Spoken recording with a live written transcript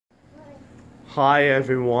Hi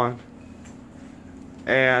everyone,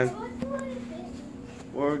 and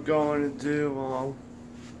we're going to do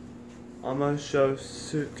I'm gonna show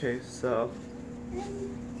suitcase. So yeah,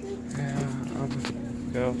 I'm gonna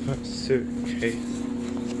go for suitcase.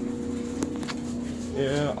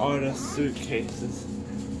 Here are the suitcases.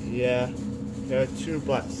 Yeah, there are 2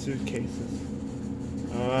 black suitcases.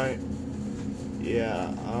 Alright.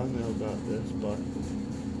 Yeah, I don't know about this, but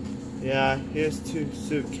yeah, here's 2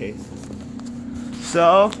 suitcases.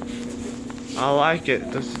 So I like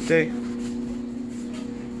it. That's the thing.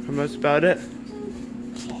 Pretty much about it.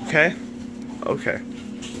 Okay? Okay.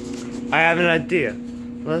 I have an idea.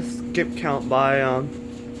 Let's skip count by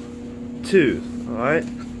 2s, alright?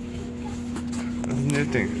 That's a new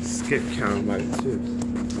thing. Skip count by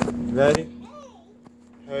 2s. Ready?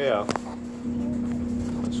 Here we go.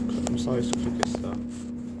 I'm sorry to forget stuff.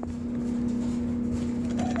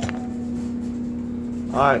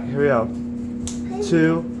 Alright, here we go.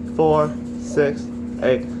 2, 4, 6,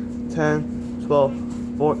 8, 10, 12,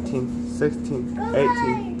 14, 16,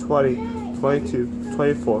 18, 20, 22,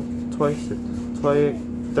 24, 26, 28,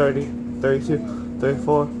 30, 32,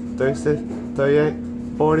 34, 36, 38,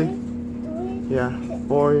 40, yeah,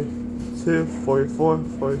 42, 44,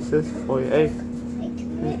 46, 48,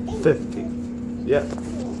 50. Yep,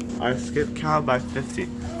 I skipped count by 50.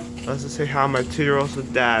 Let's just say how my 2-year-old's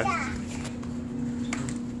dad.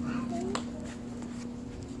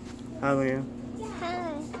 Hi, Liam.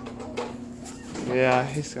 Hi. Yeah,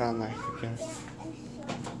 he's got a knife again.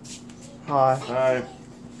 Hi. Hi.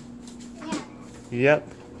 Yep.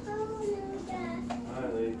 Hi,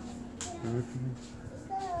 Lee.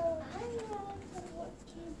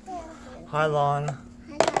 Hi, Lon.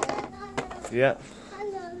 Yep.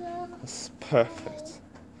 That's perfect.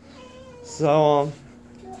 So,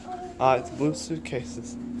 it's blue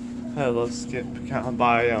suitcases. Hey, let's skip count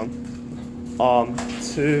by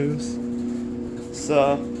 2s.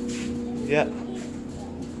 So, yep.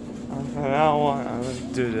 For now on, I'm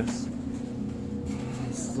gonna do this.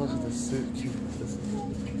 Let's look at the suitcases.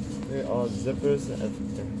 They are zippers and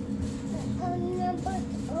everything.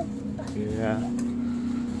 Yeah.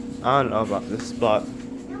 I don't know about this, but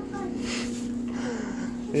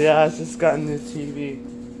yeah, I just got a new TV.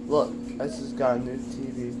 Look, I just got a new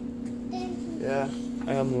TV. Yeah,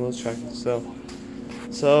 I got a little tracker.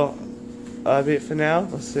 So, for now,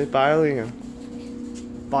 let's say bye, Liam.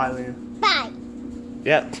 Bye, Liam. Bye.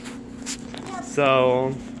 Yep.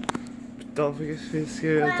 So, don't forget to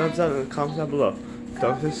give a thumbs up and comment down below.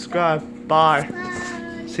 Don't subscribe. Bye.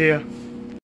 Bye. See ya.